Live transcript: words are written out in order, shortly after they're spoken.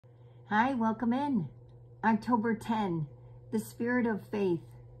Hi, welcome in. October 10, the spirit of faith.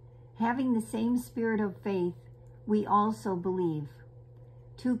 Having the same spirit of faith, we also believe.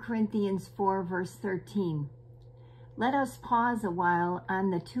 2 Corinthians 4, verse 13. Let us pause a while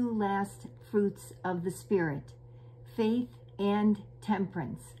on the two last fruits of the Spirit, faith and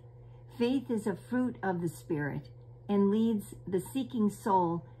temperance. Faith is a fruit of the Spirit and leads the seeking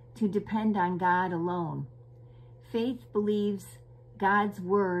soul to depend on God alone. Faith believes God's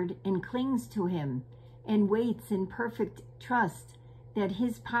word and clings to him and waits in perfect trust that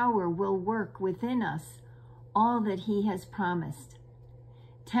his power will work within us all that he has promised.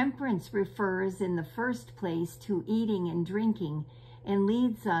 Temperance refers in the first place to eating and drinking and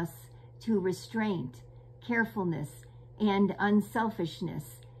leads us to restraint, carefulness, and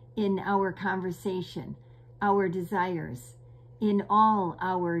unselfishness in our conversation, our desires, in all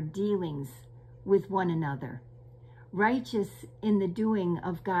our dealings with one another. Righteous in the doing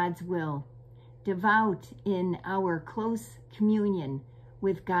of God's will, devout in our close communion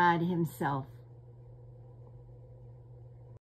with God himself.